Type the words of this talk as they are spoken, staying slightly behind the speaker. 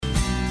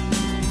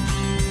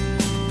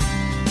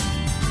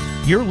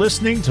You're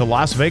listening to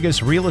Las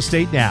Vegas Real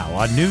Estate Now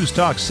on News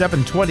Talk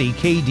 720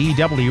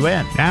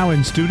 KDWN. Now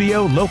in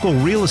studio, local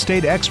real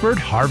estate expert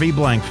Harvey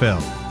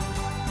Blankfeld.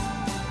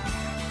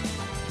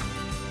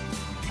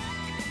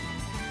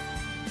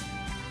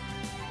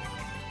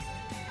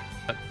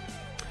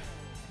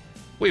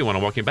 We want to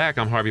welcome you back.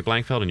 I'm Harvey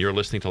Blankfeld, and you're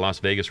listening to Las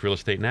Vegas Real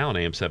Estate Now on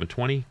AM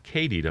 720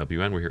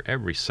 KDWN. We're here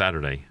every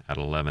Saturday at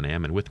 11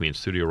 a.m. And with me in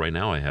studio right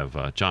now, I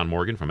have John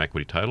Morgan from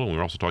Equity Title, and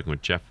we're also talking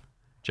with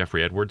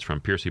Jeffrey Edwards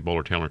from Piercy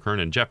Bowler Taylor & Kern.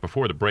 And Jeff,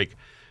 before the break,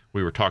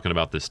 we were talking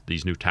about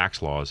these new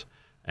tax laws.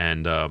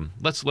 And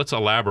let's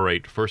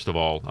elaborate. First of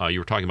all, you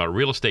were talking about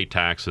real estate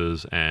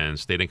taxes and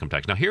state income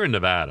tax. Now, here in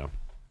Nevada,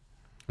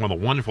 one of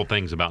the wonderful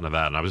things about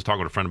Nevada, and I was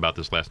talking with a friend about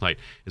this last night,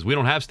 is we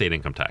don't have state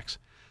income tax.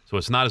 So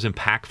it's not as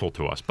impactful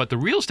to us. But the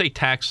real estate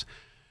tax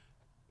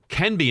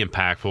can be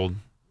impactful,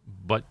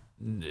 but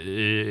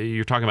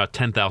you're talking about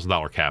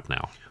 $10,000 cap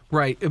now.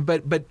 Right,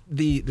 but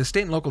the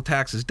state and local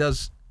taxes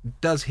does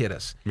hit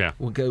us. Yeah.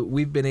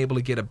 We've been able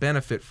to get a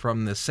benefit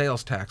from the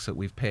sales tax that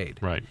we've paid.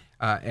 Right.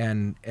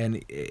 And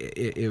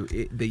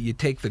you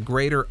take the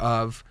greater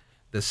of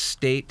the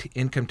state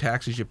income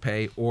taxes you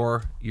pay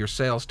or your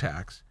sales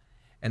tax,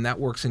 and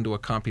that works into a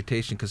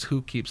computation because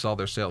who keeps all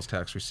their sales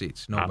tax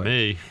receipts?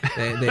 Nobody.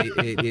 Not me.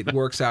 It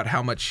works out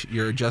how much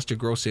your adjusted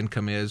gross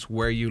income is,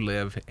 where you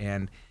live,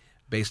 and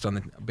based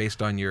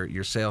on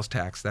your sales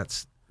tax,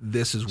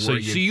 this is where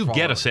you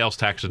get a sales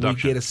tax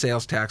deduction. We get a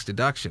sales tax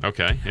deduction.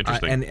 Okay,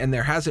 interesting. And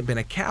there hasn't been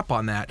a cap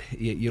on that.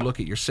 You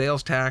look at your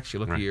sales tax, you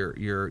look at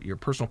your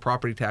personal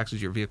property taxes,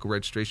 your vehicle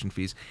registration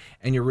fees,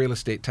 and your real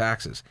estate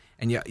taxes,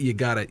 and you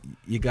got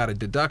a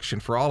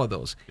deduction for all of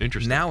those.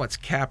 Interesting. Now it's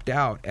capped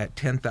out at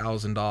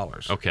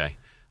 $10,000. Okay.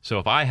 So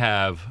if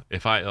I'm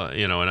just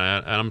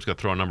going to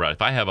throw a number out.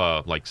 If I have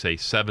say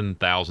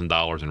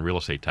 $7,000 in real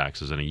estate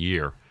taxes in a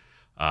year,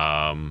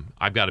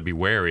 I've got to be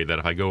wary that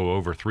if I go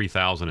over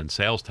 $3,000 in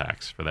sales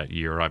tax for that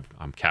year,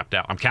 I'm capped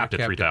out. I'm capped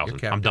at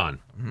 $3,000. I'm done.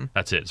 Mm-hmm.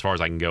 That's it, as far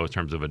as I can go in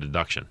terms of a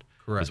deduction.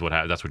 Correct.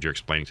 That's what you're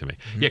explaining to me.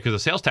 Mm-hmm. Yeah, because the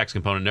sales tax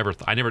component never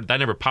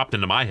popped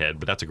into my head,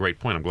 but that's a great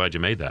point. I'm glad you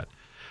made that.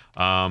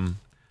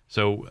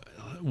 So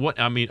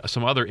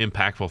some other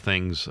impactful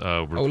things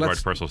with regard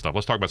to personal stuff.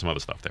 Let's talk about some other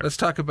stuff there. Let's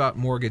talk about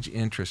mortgage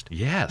interest.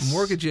 Yes.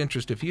 Mortgage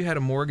interest. If you had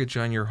a mortgage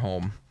on your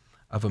home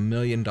of $1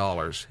 million,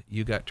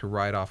 you got to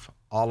write off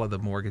all of the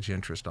mortgage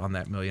interest on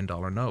that $1 million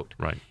note.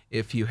 Right.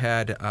 If you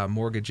had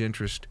mortgage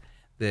interest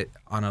that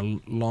on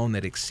a loan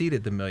that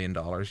exceeded the $1 million,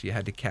 you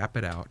had to cap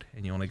it out,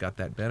 and you only got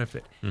that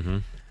benefit. Mm-hmm.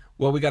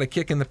 Well, we got a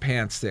kick in the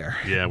pants there.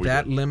 Yeah,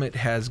 that limit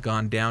has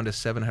gone down to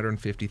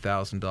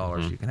 $750,000.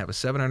 Mm-hmm. You can have a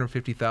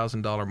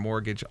 $750,000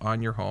 mortgage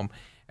on your home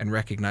and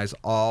recognize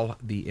all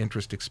the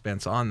interest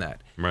expense on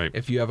that. Right.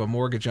 If you have a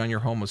mortgage on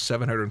your home of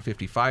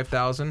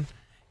 $755,000,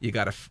 you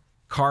got to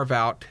carve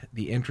out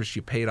the interest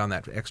you paid on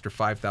that extra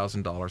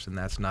 $5,000, and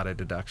that's not a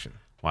deduction.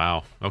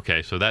 Wow.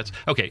 Okay. So that's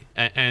okay.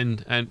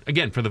 And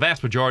again, for the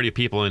vast majority of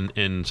people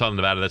in Southern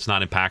Nevada, that's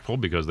not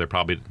impactful because they're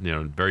probably,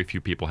 very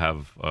few people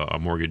have a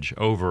mortgage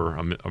over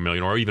a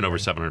million or even over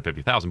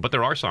 $750,000. But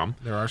there are some.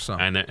 There are some.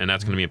 And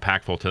that's going to be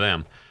impactful to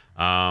them.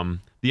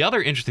 The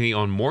other interesting thing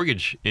on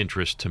mortgage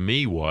interest to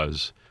me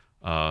was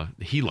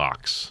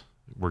HELOCs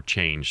were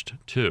changed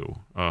too.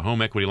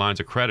 Home equity lines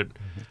of credit.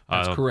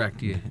 That's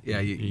correct.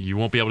 You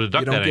won't be able to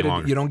deduct that any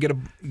longer. You don't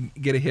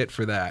get a hit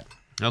for that.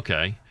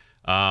 Okay.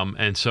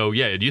 And so,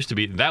 it used to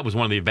be that was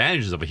one of the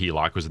advantages of a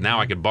HELOC was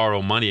now I could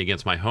borrow money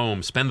against my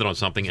home, spend it on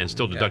something, and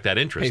still deduct that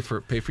interest.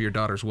 Pay for your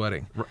daughter's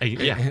wedding. Right,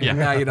 yeah.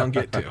 Now you don't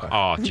get to.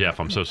 Oh, Jeff,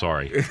 I'm so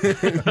sorry.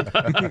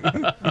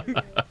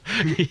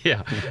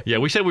 Yeah.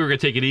 We said we were going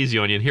to take it easy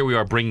on you, and here we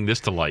are bringing this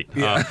to light.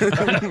 Yeah.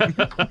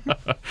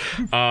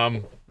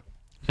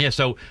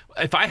 So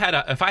if I had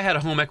a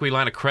home equity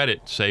line of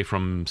credit, say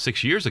from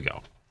 6 years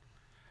ago,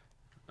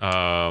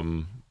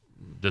 am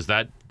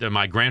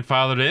I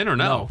grandfathered in or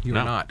no? No, you're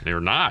not. You're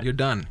not. You're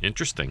done.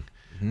 Interesting.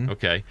 Mm-hmm.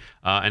 Okay.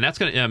 And that's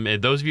going to,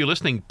 those of you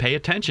listening, pay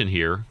attention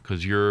here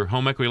because your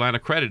home equity line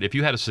of credit, if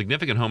you had a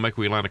significant home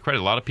equity line of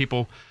credit, a lot of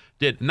people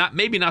did.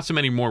 Maybe not so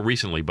many more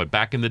recently, but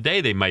back in the day,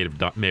 they may have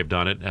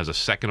done it as a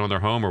second on their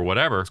home or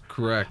whatever. That's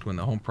correct. When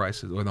the home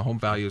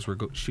values were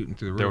shooting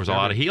through the roof. There was a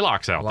lot of HELOCs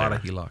out there. A lot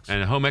of HELOCs.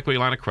 And a home equity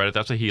line of credit,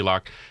 that's a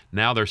HELOC.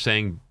 Now they're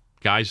saying,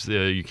 guys,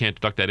 you can't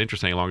deduct that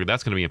interest any longer.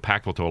 That's going to be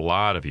impactful to a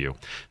lot of you.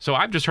 So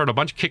I've just heard a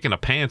bunch of kick in the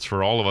pants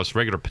for all of us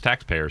regular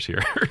taxpayers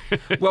here.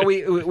 Well,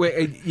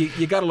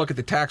 you got to look at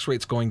the tax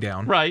rates going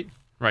down. Right.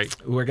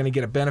 We're going to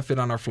get a benefit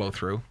on our flow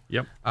through.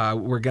 Yep.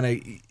 We're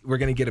going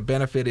to get a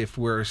benefit if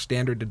we're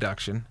standard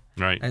deduction.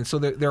 Right. And so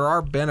there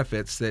are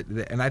benefits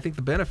and I think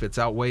the benefits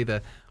outweigh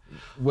the.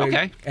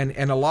 Okay.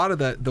 And a lot of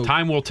the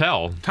time will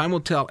tell. Time will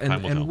tell.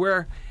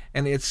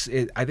 And I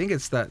think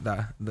it's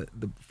the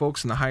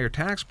folks in the higher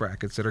tax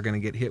brackets that are going to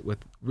get hit with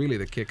really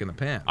the kick in the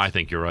pants. I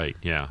think you're right.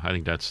 Yeah, I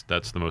think that's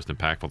the most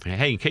impactful thing.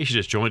 Hey, in case you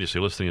just joined us,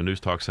 you're listening to News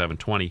Talk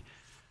 720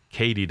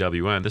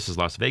 KDWN. This is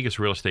Las Vegas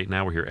Real Estate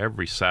Now. We're here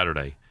every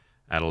Saturday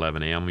at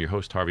 11 a.m. I'm your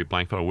host, Harvey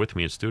Blankfeld. With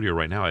me in studio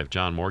right now, I have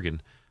John Morgan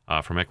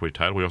from Equity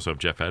Title. We also have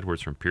Jeff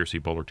Edwards from Piercy,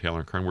 Bowler, Taylor,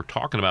 and Kern. We're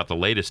talking about the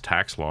latest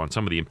tax law and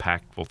some of the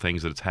impactful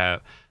things that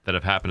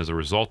have happened as a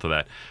result of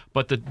that.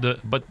 But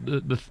one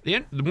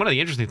of the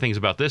interesting things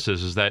about this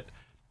is that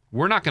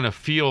we're not going to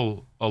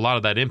feel a lot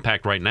of that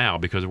impact right now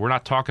because we're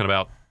not talking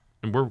about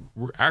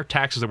our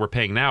taxes that we're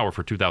paying now are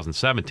for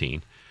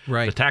 2017.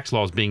 Right. The tax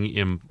law is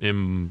being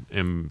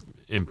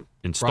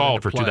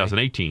installed for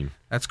 2018.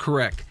 That's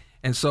correct.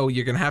 And so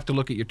you're going to have to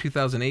look at your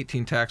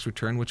 2018 tax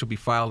return, which will be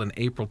filed in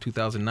April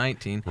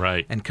 2019,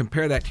 right, and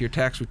compare that to your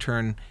tax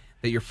return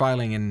that you're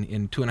filing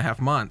in 2.5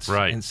 months,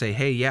 right, and say,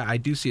 hey, yeah, I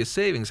do see a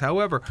savings.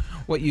 However,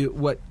 what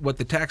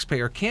the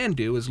taxpayer can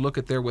do is look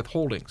at their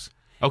withholdings,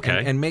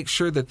 okay, and make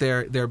sure that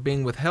they're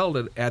being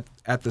withheld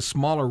at the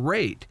smaller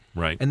rate,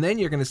 right, and then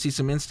you're going to see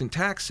some instant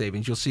tax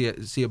savings. You'll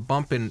see a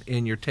bump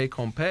in your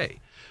take-home pay.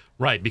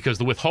 Right, because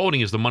the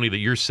withholding is the money that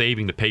you're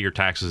saving to pay your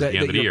taxes at the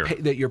end of the year.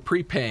 That you're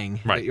prepaying,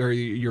 right, or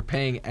you're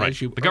paying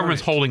as you The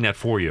government's holding that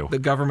for you. The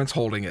government's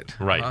holding it.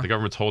 Right, the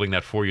government's holding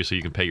that for you so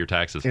you can pay your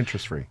taxes.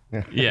 Interest-free.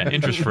 Yeah,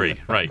 interest-free,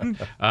 right.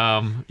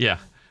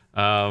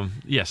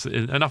 Yes,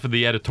 enough of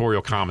the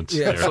editorial comments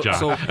there,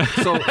 John.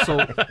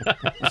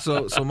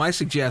 So my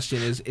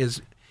suggestion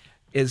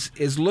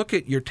is look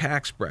at your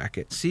tax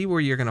bracket, see where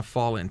you're going to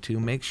fall into,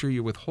 make sure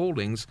your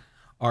withholdings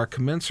are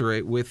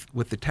commensurate with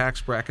the tax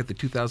bracket, the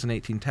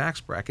 2018 tax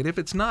bracket. If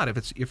it's not,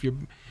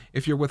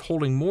 if you're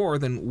withholding more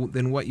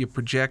than what you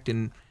project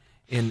in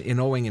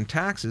owing in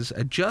taxes,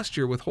 adjust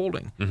your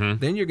withholding. Mm-hmm.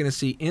 Then you're going to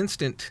see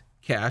instant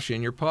cash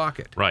in your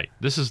pocket. Right.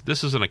 This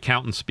is an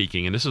accountant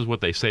speaking, and this is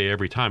what they say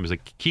every time: is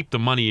like, keep the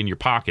money in your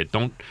pocket.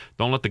 Don't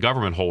let the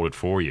government hold it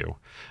for you.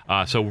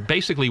 So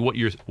basically,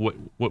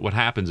 what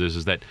happens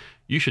is that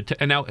you should.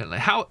 And now,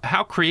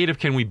 how creative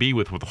can we be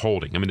with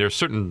withholding? I mean, there are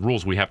certain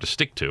rules we have to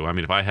stick to. I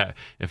mean,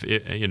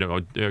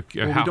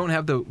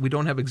 we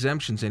don't have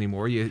exemptions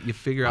anymore. You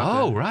figure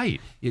out. Oh,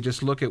 right. You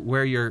just look at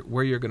where you're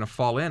going to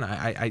fall in.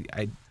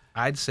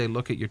 I'd say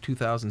look at your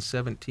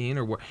 2017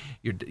 or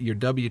your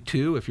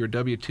W-2. If you're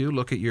W-2,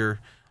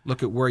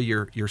 look at where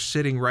you're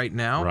sitting right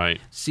now. Right.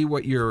 See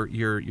what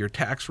your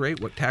tax rate,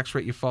 what tax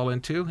rate you fall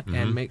into, mm-hmm,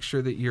 and make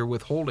sure that your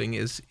withholding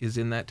is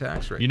in that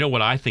tax rate. You know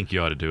what I think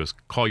you ought to do is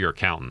call your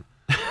accountant.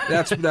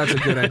 That's a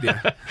good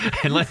idea.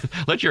 And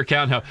let your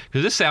accountant help,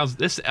 because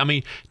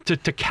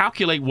to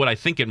calculate what I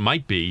think it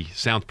might be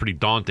sounds pretty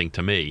daunting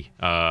to me,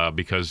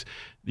 because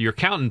your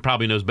accountant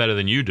probably knows better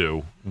than you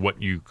do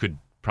what you could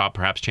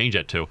perhaps change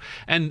that to,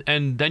 and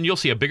then you'll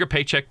see a bigger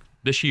paycheck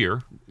this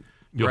year.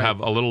 You'll right, have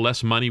a little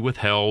less money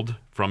withheld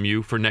from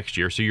you for next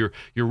year, so your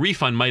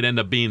refund might end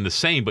up being the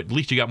same, but at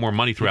least you got more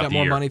money throughout the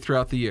year. More money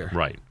throughout the year.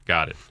 Right,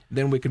 got it.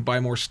 Then we can buy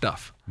more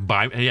stuff.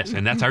 Yes,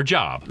 and that's our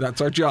job. That's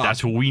our job.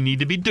 That's what we need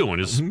to be doing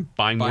is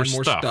buying more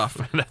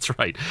stuff. That's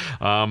right.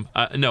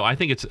 No, I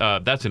think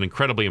that's an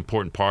incredibly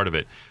important part of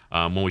it.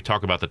 When we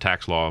talk about the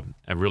tax law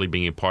and really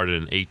being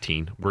imparted in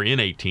 18, we're in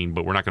 18,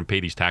 but we're not going to pay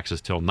these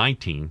taxes till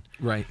 19.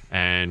 Right.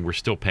 And we're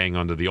still paying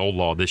under the old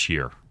law this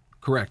year.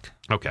 Correct.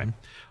 Okay.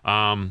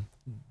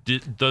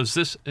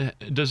 Is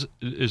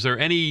there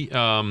any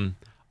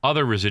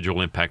other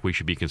residual impact we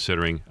should be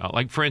considering?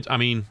 Like, for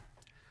instance,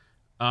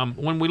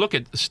 when we look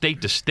at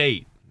state to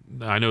state,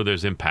 I know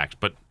there's impacts,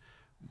 but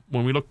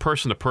when we look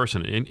person to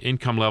person,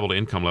 income level to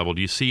income level,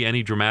 do you see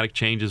any dramatic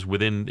changes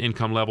within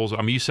income levels?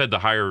 I mean, you said the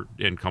higher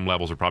income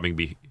levels are probably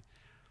going to be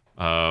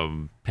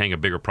paying a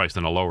bigger price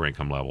than the lower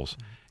income levels.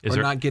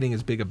 Not getting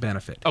as big a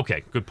benefit.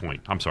 Okay, good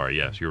point. I'm sorry.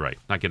 Yes, you're right.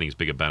 Not getting as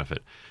big a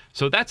benefit.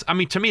 So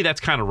to me, that's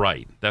kind of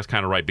right. That's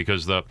kind of right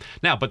because but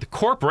the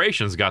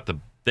corporations got the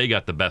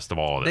best of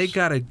all of this. They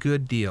got a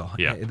good deal.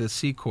 Yeah. The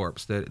C corps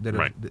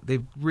right,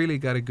 they've really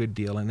got a good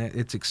deal, and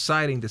it's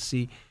exciting to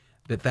see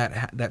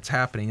that's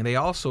happening. And they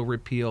also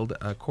repealed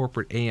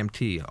corporate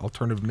AMT,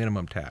 alternative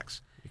minimum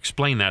tax.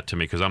 Explain that to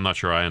me because I'm not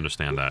sure I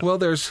understand that. Well,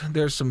 there's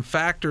some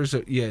factors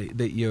that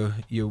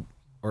you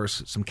or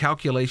some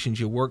calculations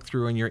you work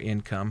through in your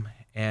income,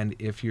 and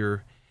if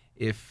your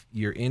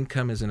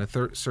income is in a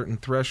certain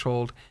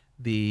threshold,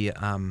 the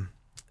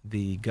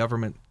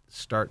government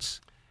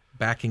starts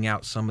backing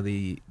out some of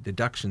the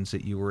deductions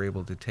that you were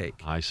able to take.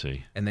 I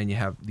see. And then you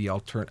have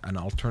an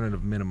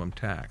alternative minimum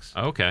tax.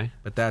 Okay.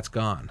 But that's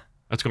gone.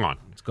 That's gone.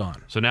 It's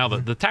gone. So now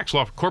the tax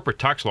law, corporate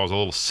tax law, is a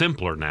little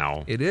simpler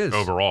now. It is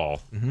overall.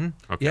 Mm-hmm.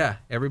 Okay. Yeah,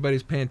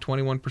 everybody's paying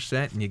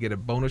 21%, and you get a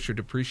bonus or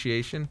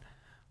depreciation.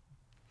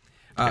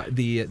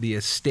 The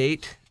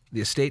estate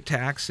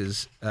tax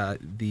is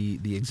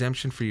the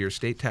exemption for your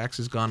estate tax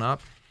has gone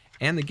up,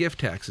 and the gift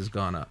tax has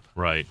gone up.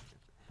 Right.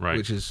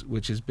 Which is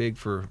big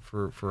for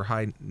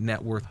high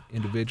net worth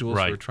individuals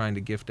who are trying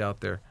to gift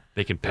out their.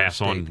 They can pass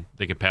on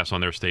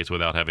their estates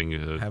without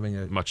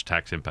having much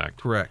tax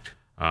impact. Correct.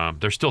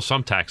 There's still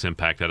some tax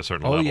impact at a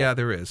certain level. Oh yeah,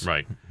 there is.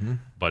 Right. Mm-hmm.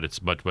 But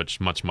it's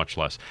much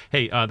less.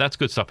 Hey, that's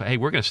good stuff. Hey,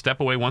 we're going to step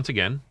away once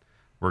again.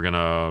 We're going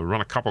to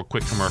run a couple of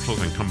quick commercials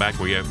and come back.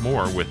 We have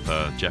more with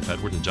Jeff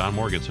Edwards and John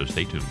Morgan, so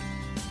stay tuned.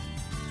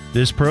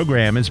 This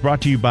program is brought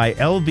to you by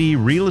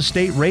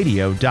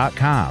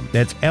LVRealEstateRadio.com.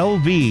 That's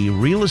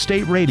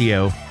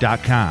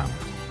LVRealEstateRadio.com.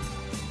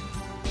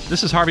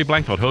 This is Harvey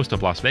Blankfeld, host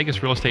of Las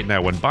Vegas Real Estate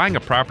Now. When buying a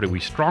property,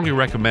 we strongly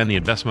recommend the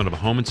investment of a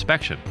home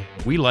inspection.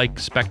 We like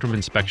Spectrum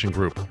Inspection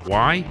Group.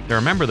 Why? They're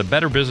a member of the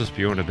Better Business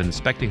Bureau and have been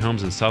inspecting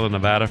homes in Southern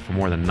Nevada for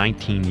more than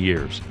 19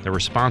 years. They're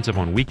responsive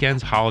on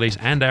weekends, holidays,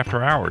 and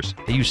after hours.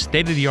 They use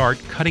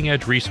state-of-the-art,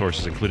 cutting-edge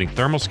resources, including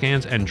thermal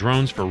scans and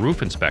drones for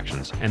roof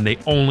inspections, and they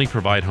only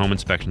provide home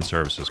inspection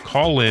services.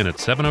 Call in at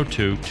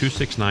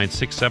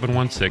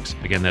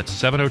 702-269-6716. Again, that's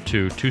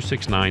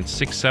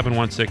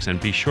 702-269-6716, and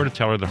be sure to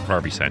tell her that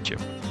Harvey sent you.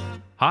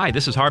 Hi,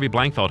 this is Harvey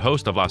Blankfeld,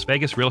 host of Las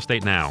Vegas Real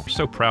Estate Now. We're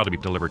so proud to be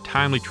delivered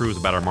timely truths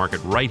about our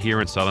market right here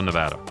in Southern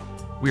Nevada.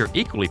 We are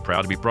equally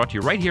proud to be brought to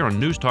you right here on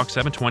News Talk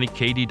 720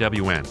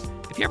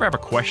 KDWN. If you ever have a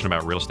question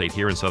about real estate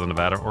here in Southern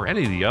Nevada or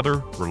any of the other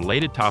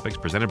related topics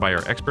presented by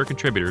our expert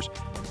contributors,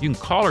 you can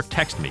call or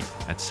text me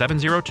at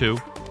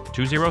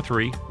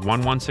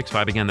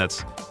 702-203-1165. Again,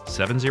 that's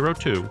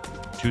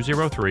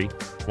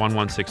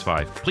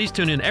 702-203-1165. Please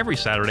tune in every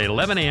Saturday at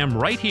 11 a.m.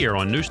 right here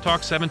on News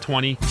Talk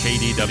 720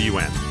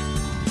 KDWN.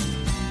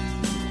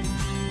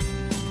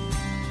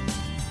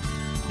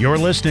 You're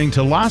listening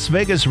to Las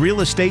Vegas Real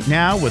Estate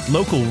Now with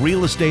local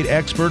real estate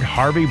expert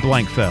Harvey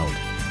Blankfeld.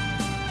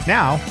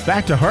 Now,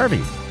 back to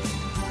Harvey.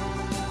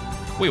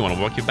 We want to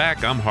welcome you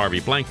back. I'm Harvey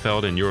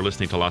Blankfeld, and you're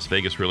listening to Las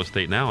Vegas Real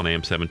Estate Now on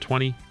AM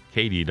 720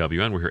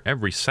 KDWN. We're here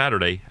every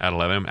Saturday at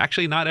 11 a.m.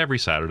 Actually, not every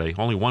Saturday.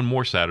 Only one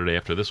more Saturday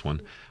after this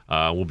one.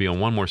 We'll be on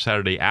one more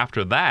Saturday.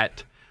 After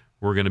that,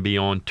 we're going to be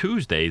on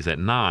Tuesdays at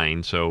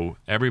 9. So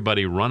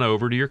everybody run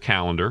over to your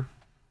calendar.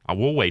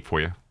 We'll wait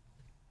for you.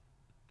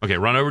 Okay,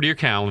 run over to your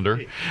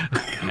calendar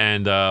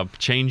and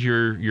change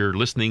your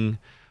listening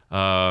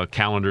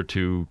calendar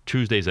to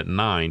Tuesdays at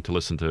 9 to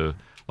listen to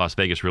Las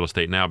Vegas Real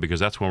Estate Now, because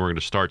that's when we're going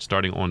to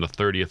starting on the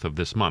 30th of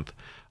this month.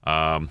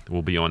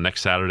 We'll be on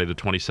next Saturday, the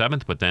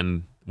 27th, but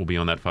then we'll be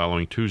on that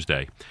following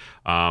Tuesday.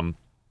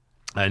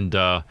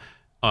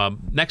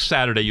 Next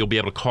Saturday, you'll be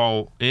able to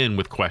call in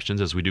with questions,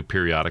 as we do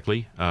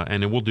periodically,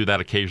 and then we'll do that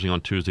occasionally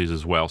on Tuesdays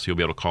as well, so you'll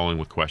be able to call in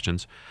with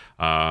questions.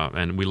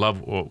 And we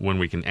love when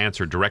we can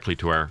answer directly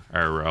to our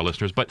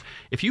listeners. But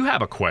if you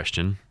have a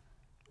question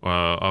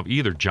of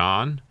either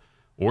John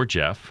or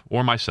Jeff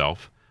or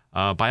myself,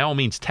 by all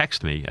means,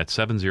 text me at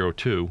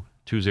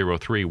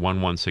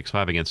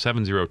 702-203-1165. Again,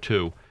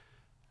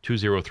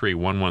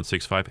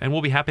 702-203-1165, and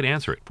we'll be happy to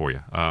answer it for you.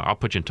 I'll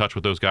put you in touch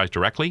with those guys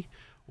directly,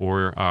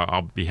 or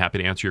I'll be happy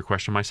to answer your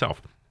question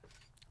myself.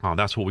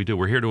 That's what we do.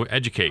 We're here to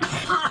educate,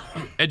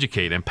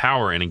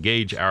 empower, and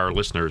engage our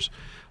listeners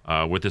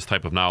with this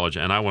type of knowledge.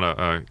 And I want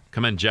to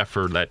commend Jeff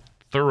for that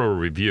thorough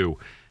review.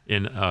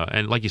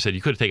 And like you said,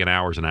 you could have taken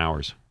hours and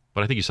hours,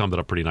 but I think you summed it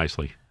up pretty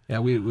nicely. Yeah,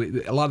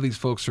 we a lot of these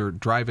folks are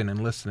driving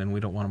and listening. We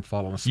don't want them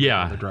following us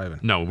while they're driving.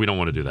 No, we don't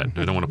want to do that.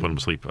 We don't want to put them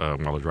to sleep while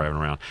they're driving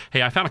around.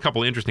 Hey, I found a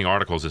couple of interesting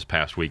articles this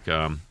past week,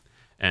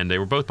 and they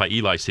were both by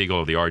Eli Siegel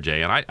of the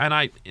RJ. And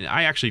I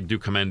actually do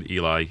commend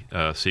Eli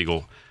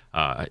Siegel.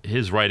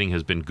 His writing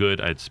has been good.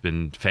 It's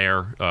been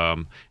fair.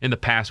 In the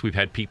past, we've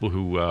had people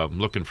who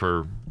looking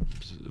for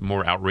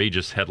more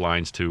outrageous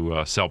headlines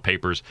to sell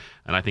papers,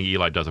 and I think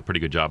Eli does a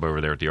pretty good job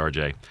over there at the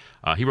RJ.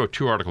 He wrote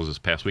 2 articles this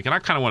past week, and I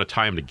kind of want to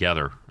tie them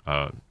together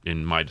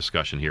in my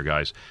discussion here,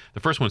 guys. The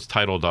first one's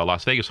titled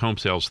Las Vegas Home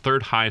Sales,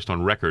 Third Highest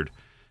on Record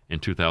in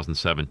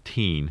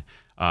 2017.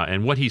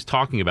 And what he's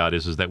talking about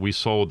is that we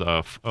sold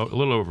a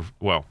little over,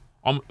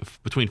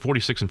 between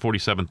 46 and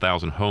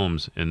 47,000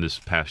 homes in this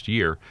past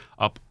year,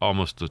 up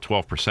almost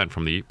 12%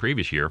 from the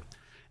previous year.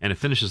 And it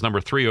finishes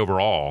number 3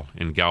 overall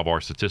in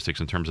Galbar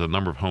statistics in terms of the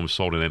number of homes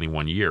sold in any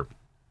one year.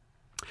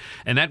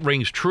 And that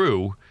rings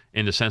true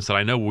in the sense that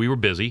I know we were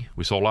busy.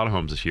 We sold a lot of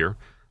homes this year.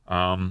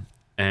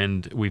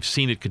 And we've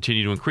seen it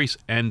continue to increase.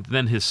 And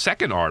then his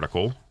second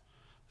article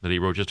that he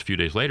wrote just a few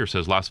days later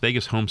says, Las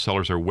Vegas home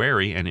sellers are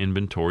wary and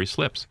inventory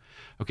slips.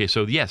 Okay,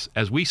 so yes,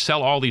 as we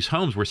sell all these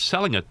homes, we're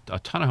selling a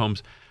ton of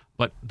homes,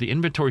 but the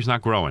inventory is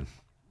not growing.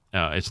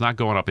 It's not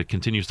going up. It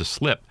continues to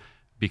slip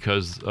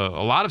because a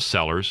lot of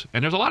sellers,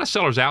 and there's a lot of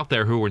sellers out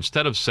there who,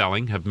 instead of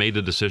selling, have made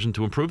the decision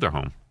to improve their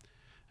home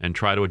and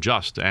try to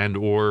adjust, and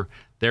or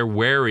they're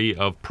wary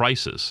of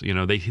prices. You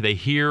know, they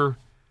hear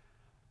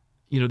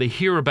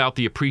about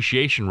the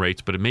appreciation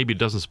rates, but it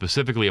doesn't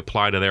specifically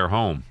apply to their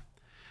home.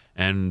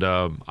 And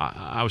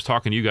I was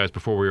talking to you guys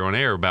before we were on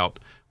air about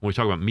when we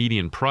talk about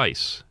median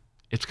price.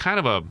 It's kind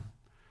of a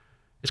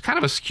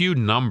skewed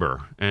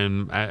number,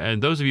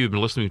 and those of you who've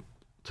been listening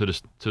to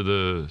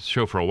the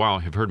show for a while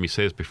have heard me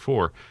say this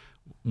before.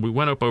 We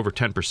went up over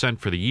 10%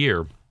 for the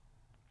year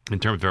in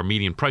terms of our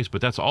median price, but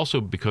that's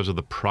also because of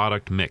the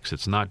product mix.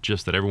 It's not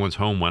just that everyone's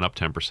home went up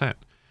 10%.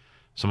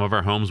 Some of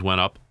our homes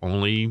went up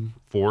only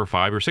 4 or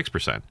 5 or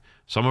 6%.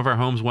 Some of our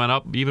homes went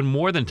up even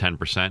more than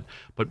 10%,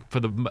 but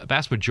for the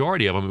vast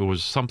majority of them, it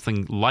was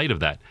something light of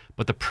that.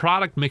 But the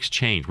product mix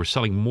changed. We're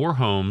selling more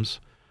homes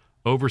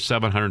over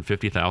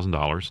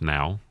 $750,000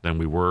 now than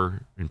we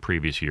were in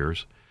previous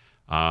years.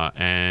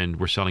 And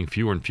we're selling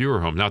fewer and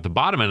fewer homes. Now, at the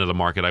bottom end of the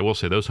market, I will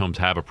say those homes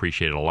have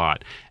appreciated a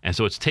lot. And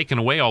so it's taken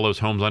away all those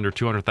homes under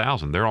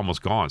 $200,000. They're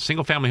almost gone.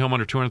 Single-family home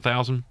under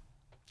 $200,000,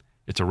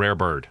 it's a rare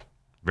bird.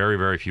 Very,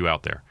 very few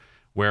out there.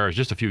 Whereas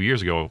just a few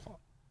years ago,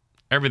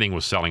 everything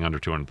was selling under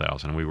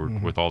 200,000, and we were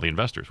with all the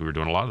investors. We were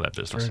doing a lot of that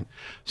business.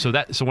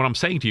 Right. So what I'm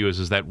saying to you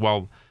is that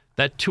while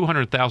that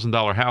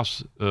 $200,000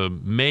 house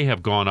may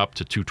have gone up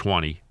to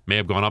 220, may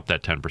have gone up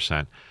that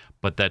 10%,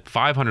 but that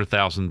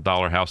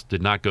 $500,000 house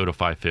did not go to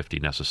 550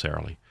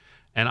 necessarily.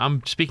 And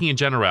I'm speaking in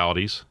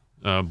generalities,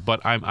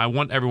 but I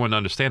want everyone to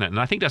understand it. And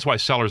I think that's why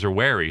sellers are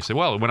wary. Say,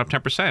 well, it went up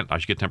 10%. I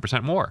should get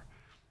 10% more.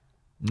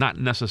 Not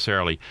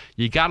necessarily.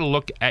 You got to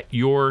look at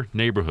your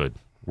neighborhood.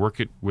 Work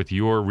it with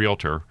your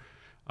realtor.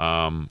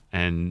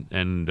 And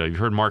you've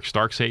heard Mark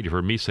Stark say it. You've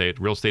heard me say it.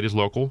 Real estate is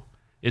local.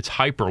 It's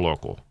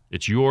hyper-local.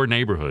 It's your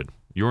neighborhood.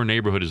 Your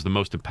neighborhood is the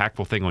most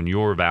impactful thing on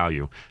your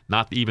value,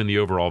 not even the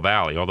overall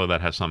valley, although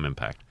that has some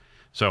impact.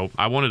 So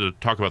I wanted to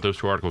talk about those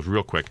two articles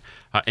real quick.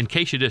 In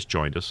case you just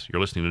joined us, you're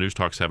listening to News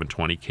Talk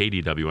 720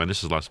 KDWN.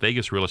 This is Las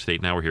Vegas Real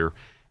Estate Now. We're here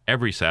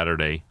every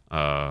Saturday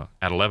at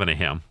 11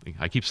 a.m.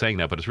 I keep saying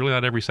that, but it's really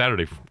not every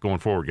Saturday going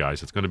forward,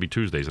 guys. It's going to be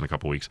Tuesdays in a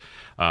couple weeks.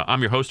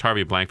 I'm your host,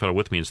 Harvey Blankfeld.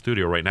 With me in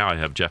studio right now, I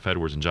have Jeff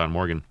Edwards and John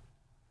Morgan.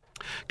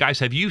 Guys,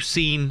 have you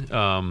seen...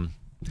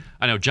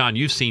 I know, John,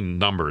 you've seen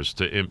numbers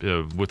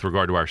with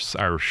regard to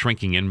our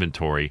shrinking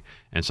inventory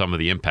and some of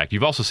the impact.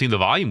 You've also seen the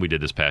volume we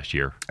did this past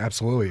year.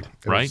 Absolutely.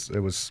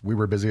 We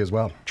were busy as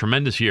well.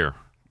 Tremendous year.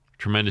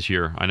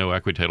 I know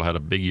Equity Title had a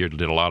big year,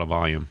 did a lot of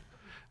volume,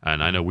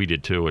 and I know we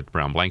did too at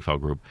Brown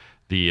Blankfeld Group.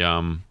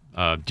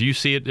 Do you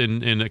see it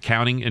in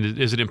accounting, and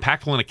is it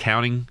impactful in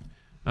accounting,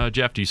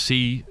 Jeff? Do you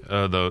see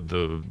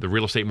the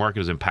real estate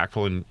market is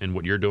impactful in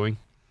what you're doing?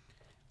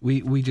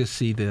 We just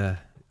see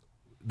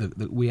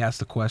we ask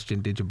the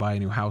question, did you buy a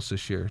new house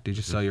this year? Did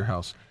you sell your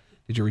house?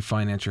 Did you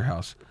refinance your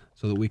house?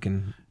 So that we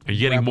can... Are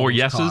you getting more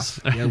yeses?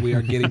 Yeah, we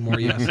are getting more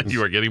yeses.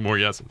 You are getting more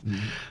yeses.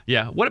 Mm-hmm.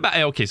 Yeah. What about,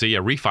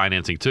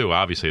 refinancing too.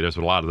 Obviously, there's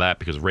a lot of that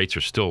because rates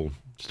are still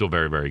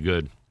very, very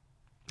good.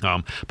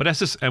 But that's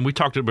just, and we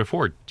talked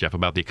before, Jeff,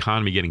 about the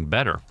economy getting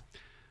better.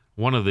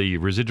 One of the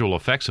residual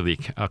effects of the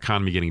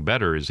economy getting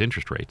better is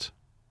interest rates.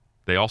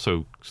 They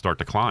also start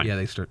to climb. Yeah,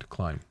 they start to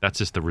climb. That's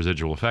just the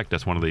residual effect.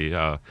 That's one of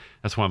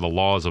the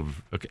laws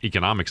of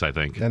economics, I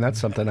think. And that's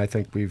something I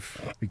think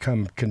we've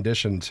become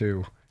conditioned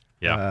to.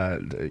 Yeah.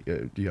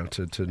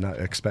 To not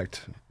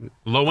expect.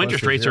 Low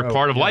interest rates are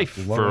part of life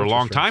for a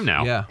long time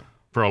now. Yeah.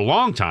 For a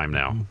long time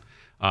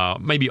now.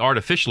 Maybe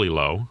artificially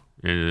low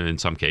in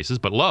some cases,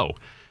 but low.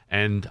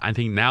 And I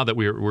think now that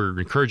we're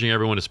encouraging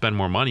everyone to spend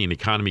more money and the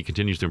economy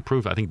continues to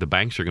improve, I think the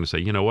banks are going to say,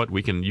 you know what,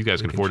 you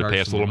guys can afford to pay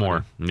us a little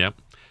more. Yep.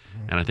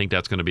 And I think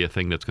that's going to be a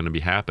thing that's going to be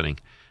happening.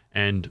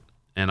 And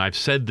I've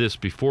said this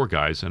before,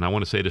 guys, and I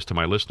want to say this to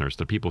my listeners,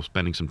 to people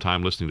spending some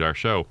time listening to our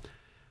show.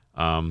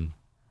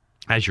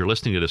 As you're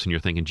listening to this and you're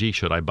thinking, gee,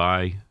 should I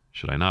buy?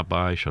 Should I not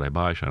buy? Should I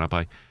buy? Should I not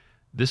buy?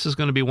 This is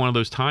going to be one of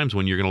those times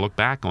when you're going to look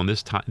back on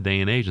this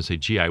day and age and say,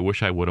 gee, I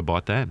wish I would have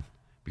bought then.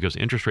 Because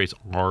interest rates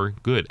are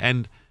good.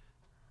 And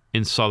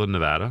in Southern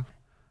Nevada,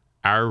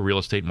 our real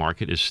estate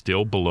market is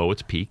still below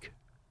its peak.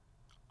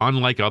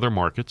 Unlike other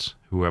markets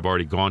who have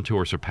already gone to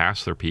or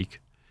surpassed their peak,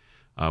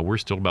 we're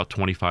still about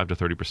 25 to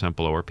 30%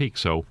 below our peak.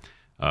 So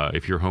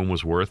if your home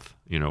was worth,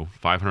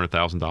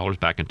 $500,000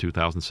 back in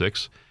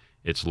 2006,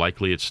 it's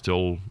likely it's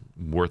still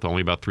worth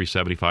only about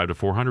 $375 to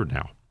 $400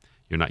 now.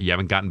 You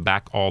haven't gotten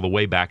back all the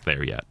way back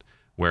there yet.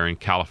 Where in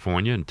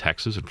California and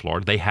Texas and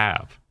Florida, they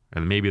have.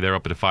 And maybe they're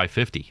up at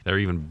 $550. They're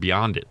even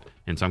beyond it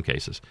in some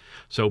cases.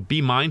 So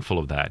be mindful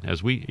of that.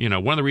 As we,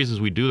 one of the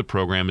reasons we do the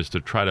program is to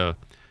try to,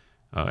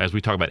 as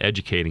we talk about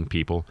educating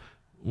people,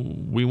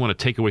 we want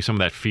to take away some of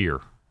that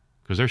fear,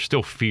 because there's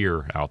still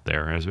fear out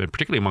there,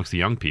 particularly amongst the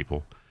young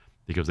people,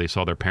 because they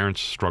saw their parents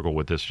struggle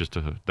with this just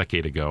a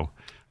decade ago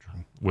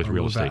with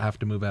real estate. Have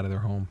to move out of their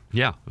home.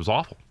 Yeah, it was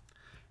awful.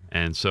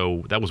 And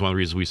so that was one of the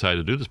reasons we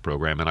decided to do this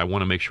program. And I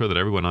want to make sure that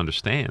everyone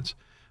understands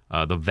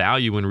the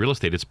value in real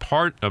estate. It's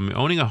part of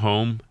owning a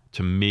home,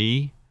 to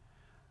me,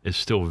 is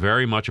still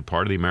very much a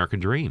part of the American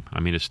dream. I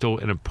mean, it's still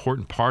an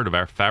important part of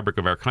our fabric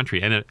of our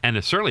country, and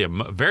it's certainly a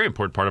very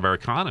important part of our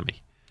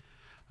economy.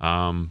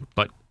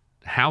 But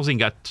housing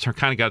got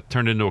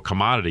turned into a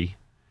commodity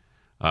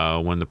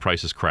when the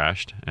prices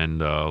crashed,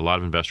 and a lot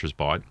of investors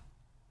bought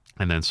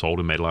and then sold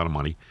and made a lot of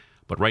money.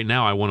 But right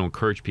now, I want to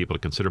encourage people to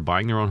consider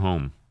buying their own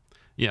home.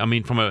 Yeah, I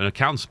mean, from an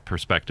accountant's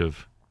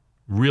perspective,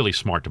 really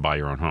smart to buy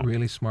your own home.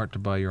 Really smart to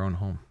buy your own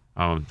home.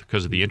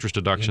 Because of the interest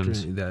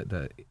deductions.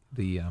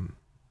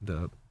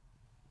 The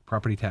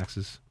property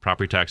taxes.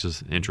 Property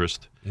taxes,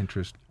 interest.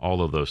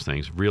 All of those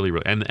things. Really,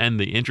 and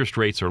the interest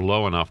rates are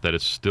low enough that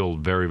it's still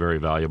very, very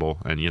valuable.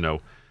 And,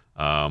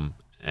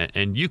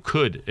 and you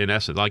could, in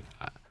essence, like,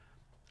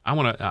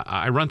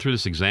 I run through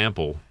this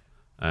example,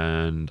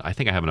 and I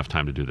think I have enough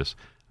time to do this.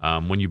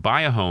 When you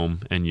buy a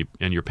home and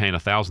you're paying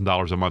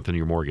 $1,000 a month in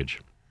your mortgage,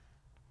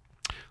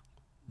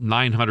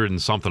 900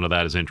 and something of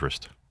that is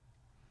interest.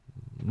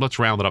 Let's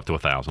round it up to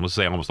 1,000. Let's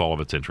say almost all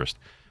of it's interest.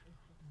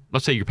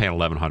 Let's say you're paying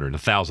 $1,100 and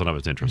 1,000 of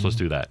it's interest. Mm-hmm. Let's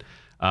do that.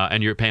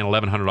 And you're paying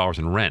 $1,100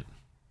 in rent,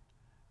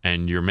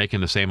 and you're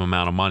making the same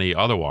amount of money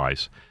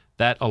otherwise.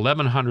 That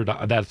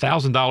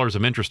 $1,000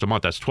 of interest a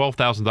month, that's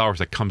 $12,000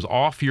 that comes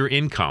off your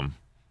income.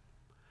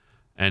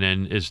 and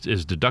then is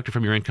deducted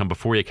from your income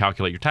before you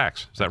calculate your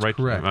tax. Is that right?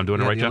 Correct. I'm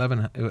doing it right, Jeff?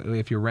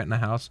 If you're renting a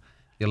house,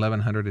 the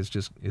 $1,100 is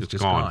just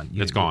gone.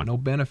 It's gone. No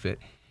benefit.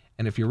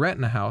 And if you're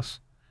renting a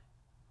house,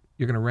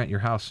 you're going to rent your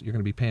house. You're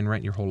going to be paying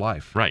rent your whole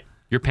life. Right.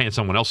 You're paying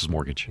someone else's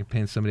mortgage. You're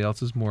paying somebody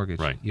else's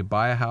mortgage. Right. You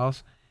buy a house.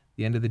 At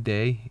the end of the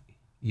day,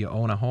 you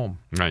own a home.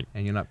 Right.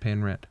 And you're not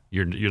paying rent.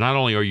 You're not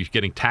only are you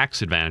getting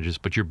tax advantages,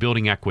 but you're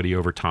building equity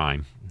over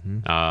time.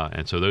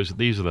 And so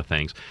these are the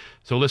things.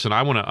 So listen,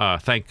 I want to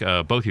thank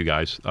both you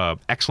guys.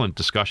 Excellent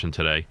discussion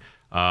today.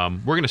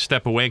 We're going to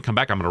step away and come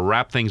back. I'm going to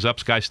wrap things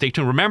up. Guys, stay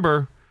tuned.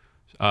 Remember,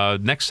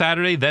 next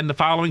Saturday, then the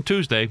following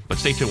Tuesday. But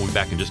stay tuned. We'll be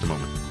back in just a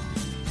moment.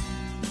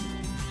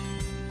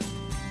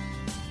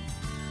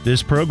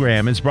 This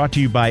program is brought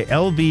to you by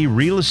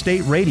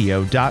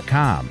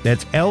LVRealEstateRadio.com.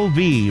 That's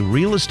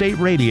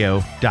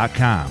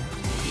LVRealEstateRadio.com.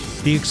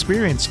 The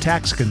experienced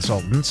tax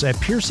consultants at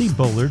Piercy,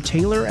 Bowler,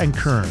 Taylor &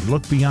 Kern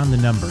look beyond the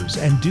numbers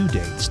and due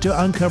dates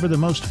to uncover the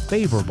most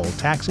favorable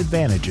tax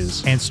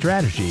advantages and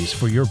strategies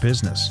for your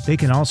business. They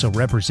can also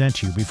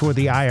represent you before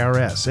the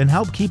IRS and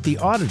help keep the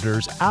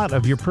auditors out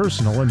of your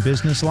personal and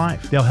business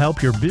life. They'll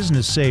help your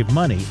business save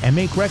money and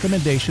make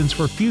recommendations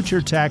for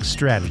future tax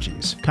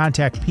strategies.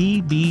 Contact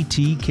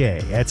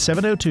PBTK at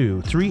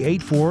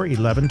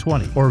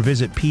 702-384-1120 or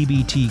visit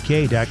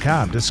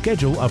pbtk.com to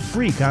schedule a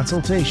free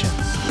consultation.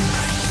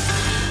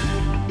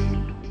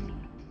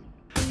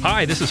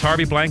 Hi, this is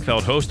Harvey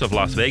Blankfeld, host of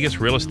Las Vegas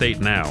Real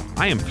Estate Now.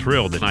 I am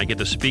thrilled that I get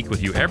to speak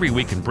with you every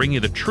week and bring you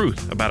the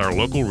truth about our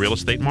local real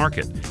estate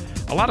market.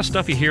 A lot of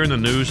stuff you hear in the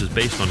news is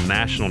based on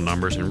national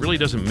numbers and really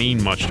doesn't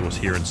mean much to us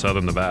here in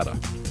Southern Nevada.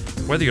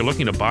 Whether you're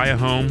looking to buy a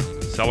home,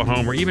 sell a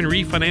home, or even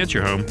refinance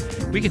your home,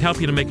 we can help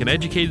you to make an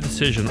educated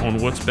decision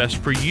on what's best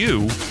for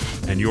you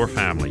and your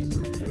family.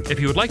 If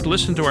you would like to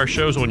listen to our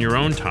shows on your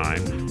own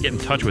time, get in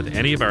touch with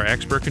any of our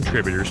expert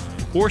contributors,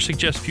 or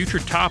suggest future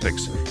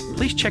topics,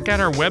 please check out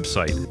our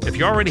website. If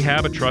you already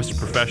have a trusted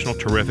professional,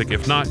 terrific.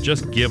 If not,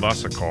 just give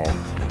us a call.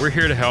 We're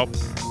here to help.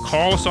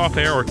 Call us off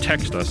air or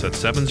text us at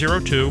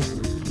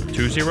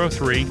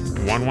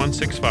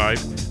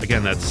 702-203-1165.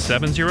 Again, that's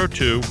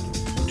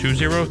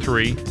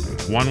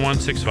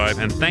 702-203-1165.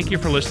 And thank you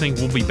for listening.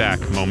 We'll be back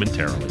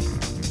momentarily.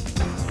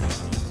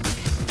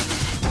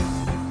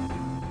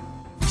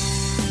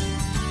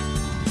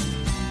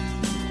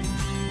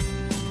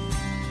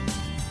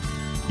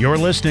 You're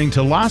listening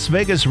to Las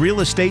Vegas Real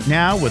Estate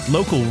Now with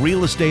local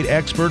real estate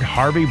expert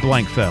Harvey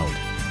Blankfeld.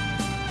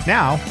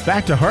 Now,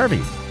 back to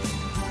Harvey.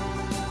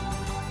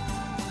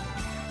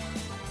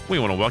 We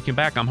want to welcome you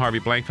back. I'm Harvey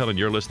Blankfeld, and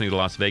you're listening to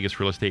Las Vegas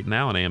Real Estate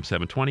Now on AM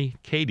 720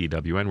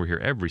 KDWN. We're here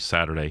every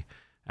Saturday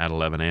at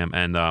 11 a.m.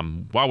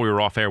 And while we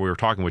were off air, we were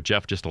talking with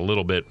Jeff just a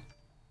little bit,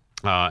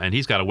 and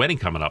he's got a wedding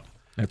coming up.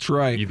 That's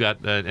right. You've got,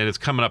 and it's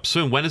coming up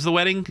soon. When is the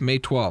wedding? May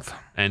 12th.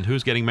 And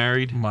who's getting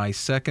married? My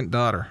second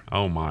daughter.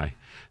 Oh, my.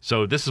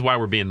 So this is why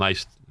we're being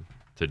nice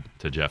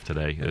to Jeff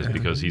today, is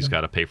because he's got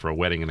to pay for a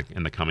wedding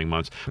in the coming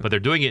months. But they're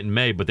doing it in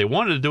May, but they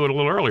wanted to do it a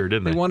little earlier,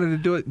 didn't they? They wanted to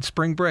do it in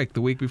spring break,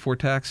 the week before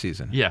tax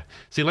season. Yeah.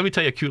 See, let me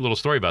tell you a cute little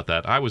story about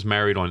that. I was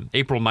married on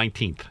April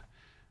 19th.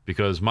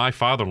 Because my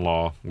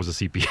father-in-law was a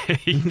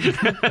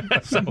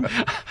CPA. So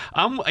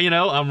I'm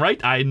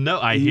right. I know.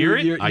 I hear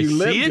it. I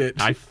see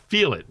it. I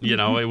feel it. You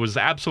know, it was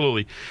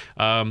absolutely.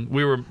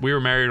 We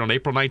were married on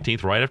April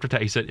 19th, right after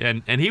tax. He said,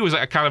 and he was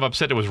kind of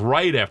upset. It was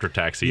right after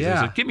tax season.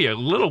 Yeah. He said, give me a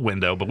little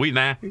window, but we're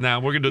gonna do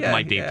it the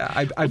 19th.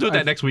 Yeah. We'll do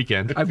that next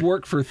weekend. I've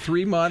worked for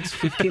 3 months,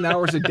 15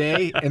 hours a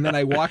day, and then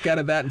I walk out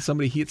of that, and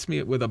somebody hits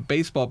me with a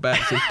baseball bat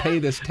and says, "Pay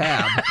this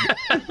tab."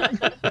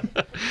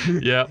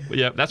 Yeah.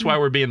 That's why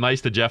we're being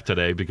nice to Jeff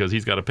today, because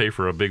he's got to pay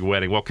for a big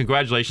wedding. Well,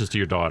 congratulations to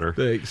your daughter.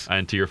 Thanks.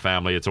 And to your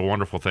family. It's a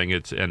wonderful thing.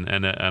 It's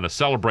and a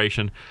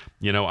celebration.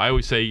 You know, I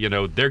always say,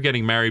 they're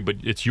getting married, but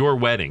it's your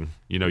wedding.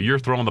 You're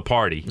throwing the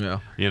party. Yeah.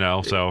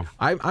 So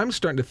I'm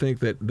starting to think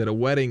that a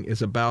wedding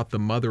is about the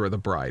mother of the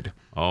bride.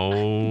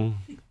 Oh,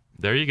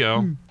 there you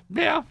go.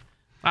 Yeah.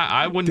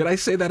 I wouldn't. Did I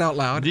say that out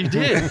loud? You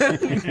did.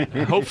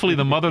 Hopefully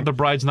the mother of the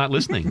bride's not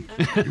listening.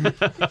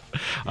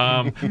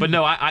 But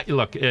no, I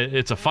look,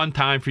 it's a fun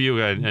time for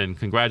you, and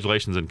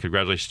congratulations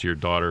to your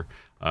daughter.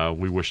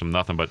 We wish them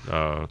nothing but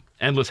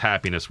endless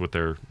happiness with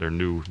their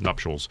new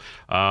nuptials.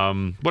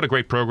 What a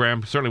great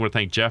program. Certainly want to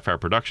thank Jeff, our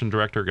production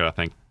director. Got to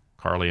thank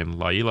Carly and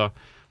Laila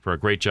for a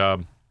great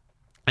job.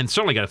 And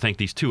certainly got to thank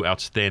these two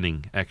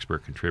outstanding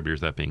expert contributors,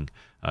 that being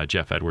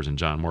Jeff Edwards and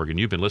John Morgan.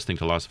 You've been listening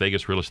to Las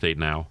Vegas Real Estate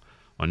Now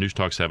on News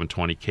Talk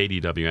 720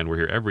 KDWN. We're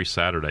here every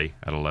Saturday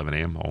at 11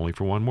 a.m., only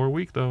for one more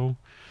week, though.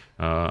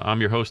 I'm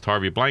your host,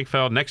 Harvey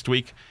Blankfeld. Next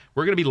week,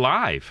 we're going to be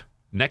live.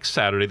 Next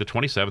Saturday, the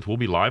 27th, we'll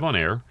be live on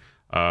air.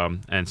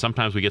 And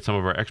sometimes we get some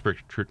of our expert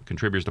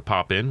contributors to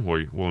pop in.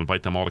 We'll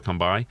invite them all to come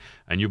by,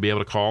 and you'll be able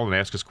to call and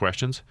ask us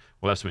questions.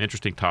 We'll have some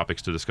interesting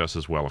topics to discuss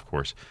as well, of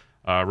course.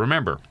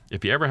 Remember,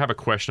 if you ever have a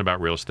question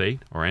about real estate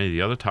or any of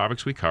the other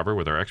topics we cover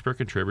with our expert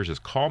contributors,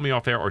 just call me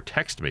off air or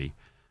text me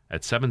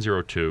at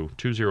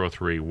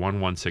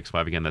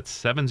 702-203-1165. Again,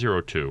 that's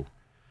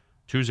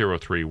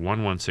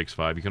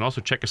 702-203-1165. You can also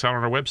check us out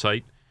on our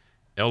website,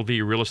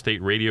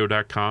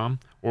 lvrealestateradio.com,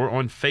 or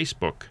on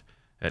Facebook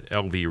at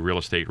LV Real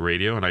Estate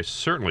Radio. And I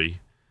certainly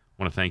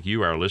want to thank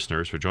you, our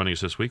listeners, for joining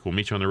us this week. We'll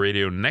meet you on the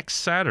radio next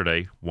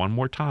Saturday, one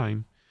more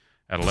time,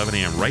 at 11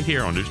 a.m. right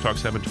here on News Talk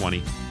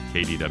 720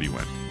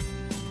 KDWN.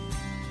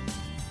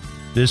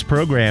 This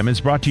program is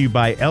brought to you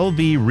by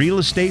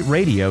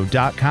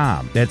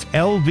LVRealEstateRadio.com. That's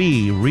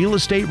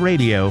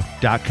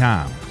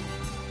LVRealEstateRadio.com.